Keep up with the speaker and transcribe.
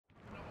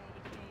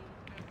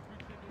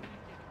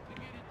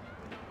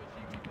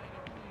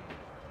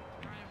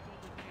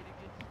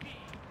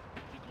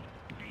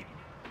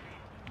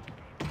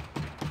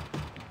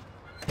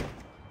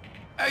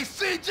Hey,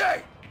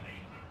 CJ!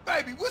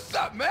 Baby, what's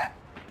up, man?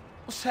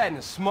 What's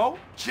happening, Smoke?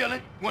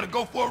 Chillin'? Wanna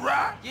go for a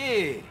ride?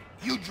 Yeah.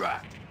 You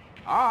drive.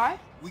 Alright.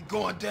 We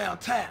going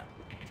downtown.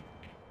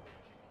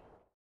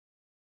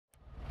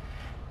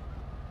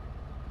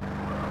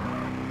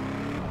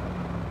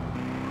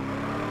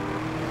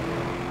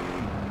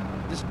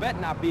 This better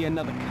not be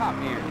another cop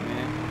area,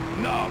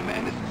 man. No,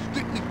 man, this is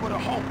strictly for the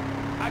home.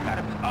 I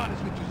gotta be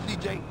honest with you,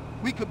 CJ.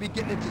 We could be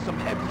getting into some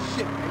heavy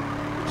shit,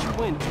 man. What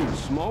you into,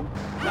 Smoke?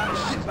 A lot of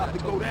shit's about to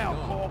go down,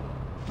 Paul.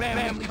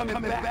 Family's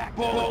coming back,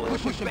 ball,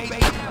 pushing bass.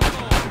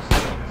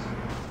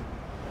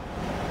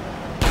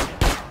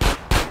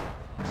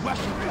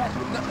 Rushing past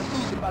with nothing to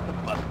lose about the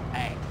bust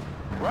ass.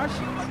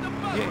 Rushing?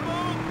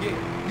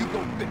 Yeah, you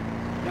go fit.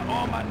 Now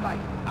all my life,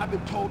 I've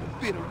been told to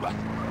fear the Rusty,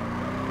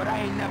 but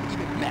I ain't never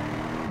even met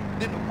him.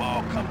 Then the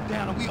wall comes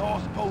down and we all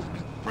supposed to be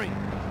friends.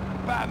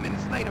 5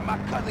 minutes later, my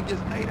cousin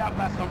gets laid out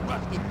by some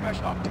Rusty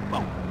fresh off the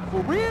boat.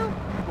 For real?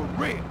 For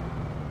real.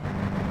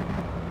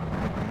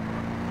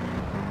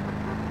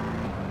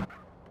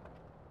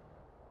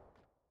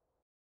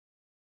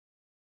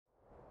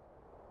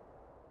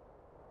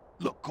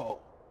 Look,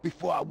 Cole,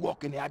 before I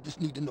walk in there, I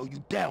just need to know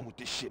you down with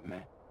this shit,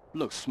 man.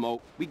 Look,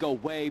 Smoke, we go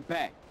way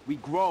back. We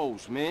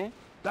grows, man.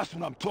 That's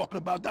what I'm talking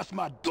about. That's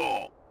my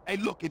dog. Hey,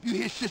 look, if you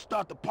hear shit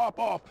start to pop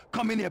off,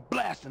 come in here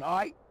blasting, all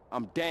right?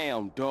 I'm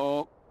down,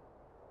 dog.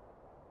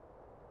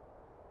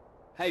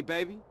 Hey,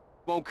 baby,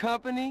 want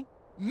company?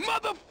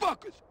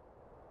 Motherfuckers!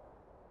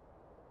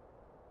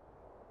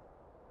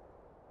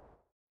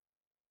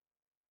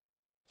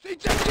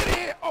 CJ, get in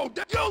here! Oh,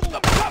 use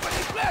some cover!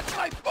 They blast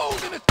like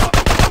fools in this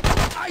fucking...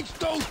 Ice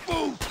those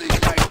fools,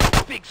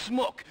 CJ! Big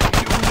Smoke, you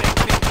make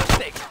big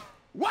mistakes.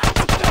 Watch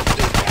yourself,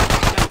 CJ!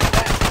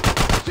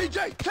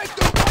 CJ, take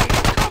the right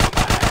and cover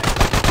my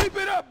ass! Keep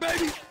it up,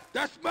 baby!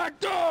 That's my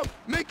dog,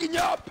 making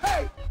y'all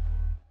pay!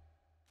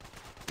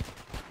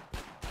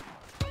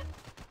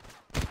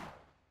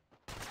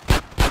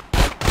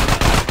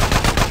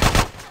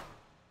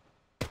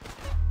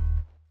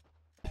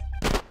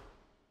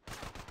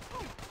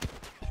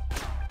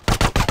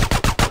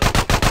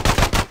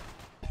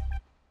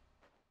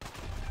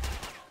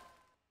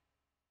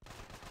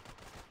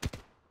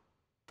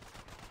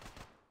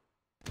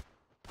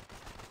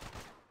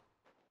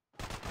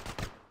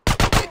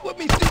 With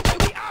me,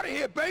 CJ, we out of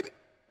here, baby.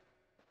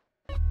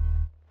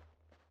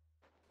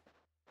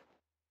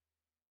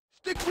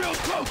 Stick real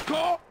close,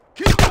 Carl.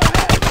 Keep your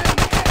hands down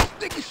the ass,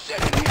 sticky shit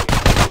in here.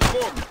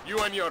 Smoke, you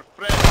and your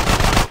friend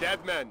are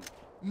dead men.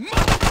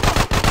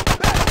 Motherfucker,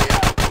 back me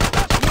up.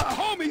 That's my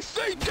homie,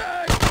 CJ.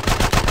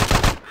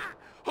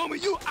 Homie,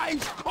 you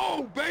ice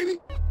cold, baby.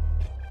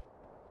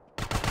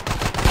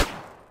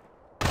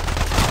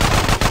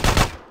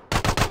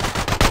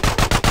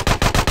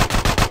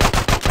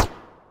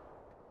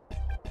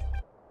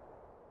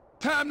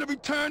 Time to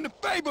return the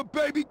favor,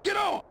 baby! Get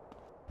on!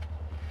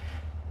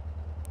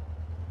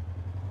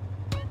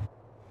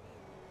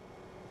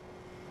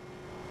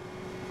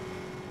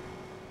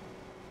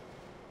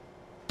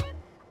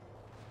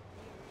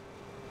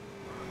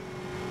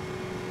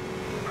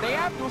 They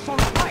after us on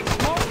the bike,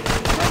 Smoke.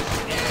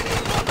 Any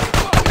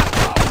motherfucking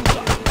clothes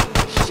up!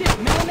 Shit,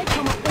 man, they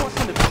coming for us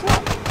in the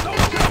truck. Don't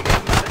tell me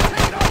I'm gonna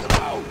take it off the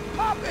road!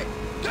 Pop it!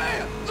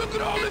 Damn! Look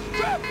at all this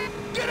traffic!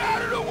 Get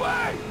out of the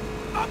way!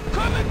 I'm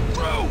coming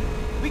through!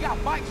 We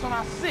got bikes on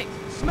our 6.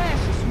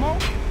 Smash it,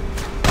 Smoke.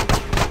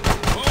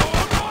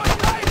 Hold on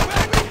tight,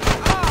 baby!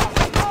 Ah,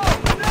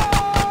 Smoke, no!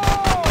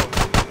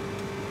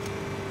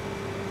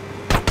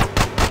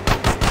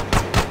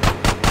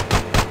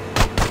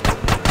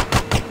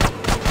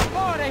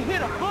 Oh, they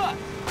hit a bus.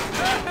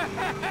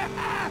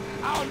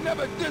 I'll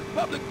never diss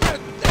public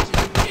transportation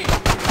again!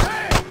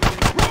 Damn!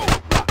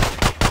 Roadblock!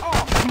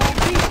 Oh, Smoke,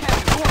 these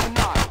cats are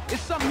organized.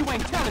 It's something you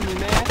ain't telling me,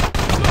 man.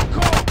 Look,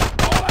 Cole!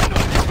 All I know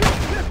is you're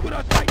pissed with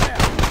us right now!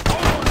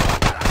 Hold on, I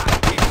got a hot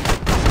kick!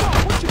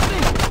 Smoke, what you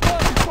think?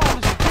 Flood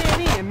controllers are dead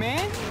in,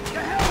 man. The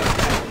hell with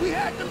that! We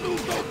had to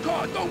lose those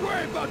cars, don't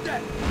worry about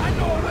that! I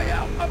know a way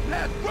out, up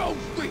past Grove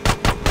Street!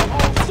 The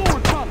old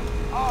sewer tunnel.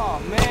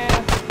 Oh,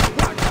 man.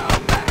 Watch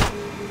out back!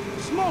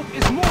 Smoke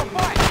is more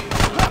bikes.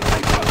 Cut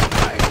me from the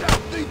range out,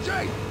 CJ!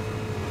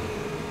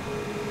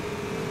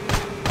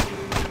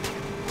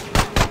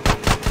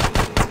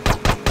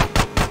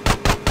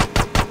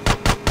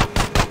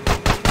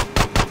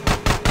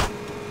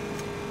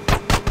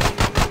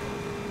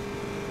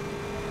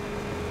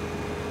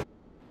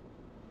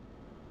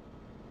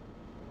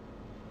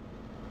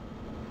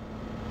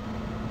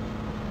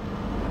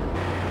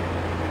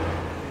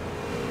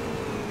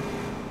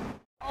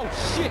 Oh,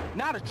 shit.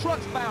 Now the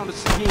truck's found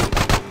us again.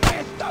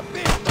 Man, stop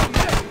being so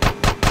messy!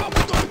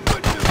 Focus on the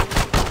good news!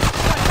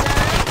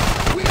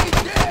 We ain't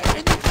dead,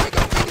 and you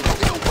trigger finger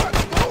still work,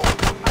 fool!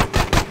 I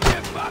think the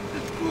gearbox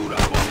is screwed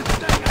up on this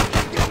thing. I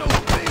can't get no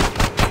speed!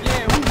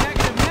 Yeah, we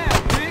negative now,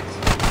 bitch.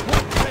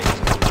 What takes?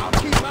 I'll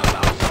keep my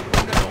mouth shut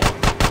from now on.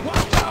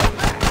 Watch out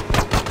back!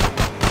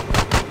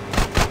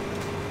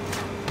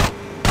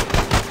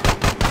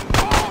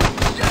 Oh,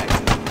 shit!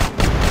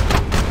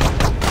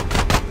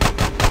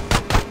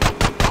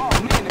 Oh,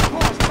 man, the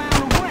car's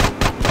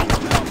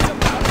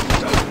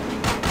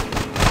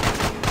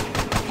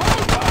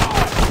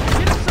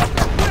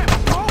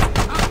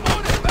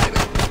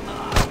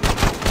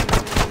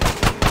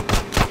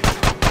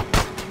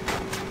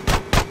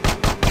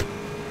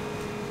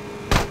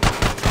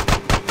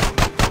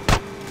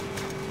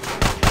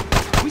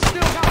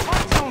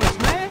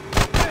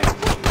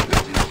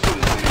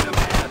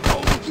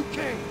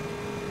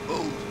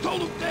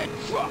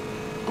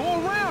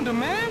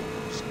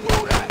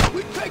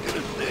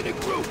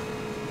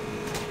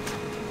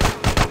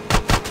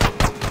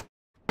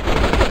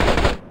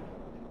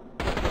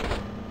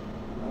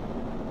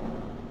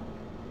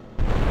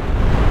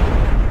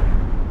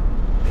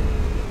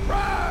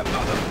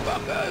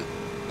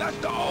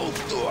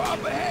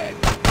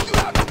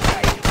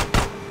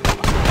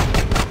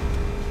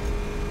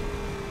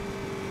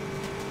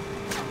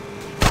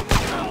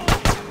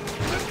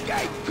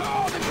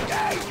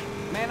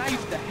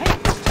used to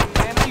hate this tunnel,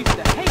 man. I used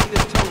to hate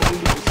this tunnel when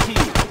we was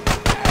kids.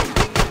 Hey,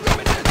 we can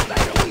reminisce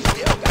later. We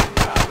still got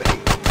company.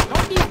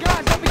 Don't these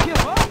guys ever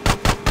give up?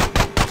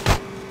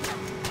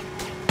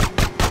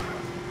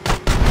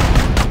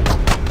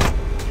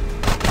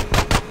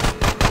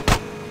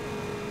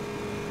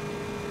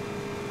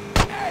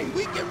 Hey,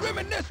 we can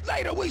reminisce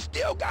later. We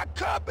still got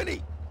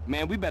company.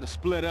 Man, we better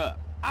split up.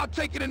 I'll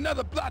take it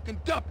another block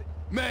and dump it.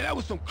 Man, that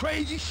was some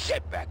crazy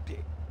shit back there.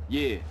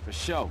 Yeah, for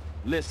sure.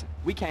 Listen,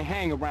 we can't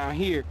hang around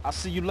here. I'll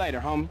see you later,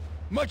 homie.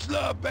 Much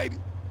love, baby.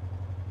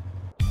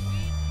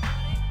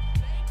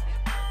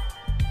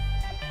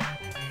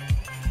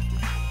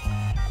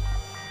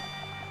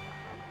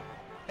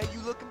 Hey, you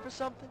looking for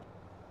something?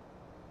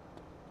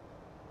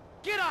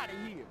 Get out of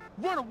here!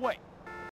 Run away!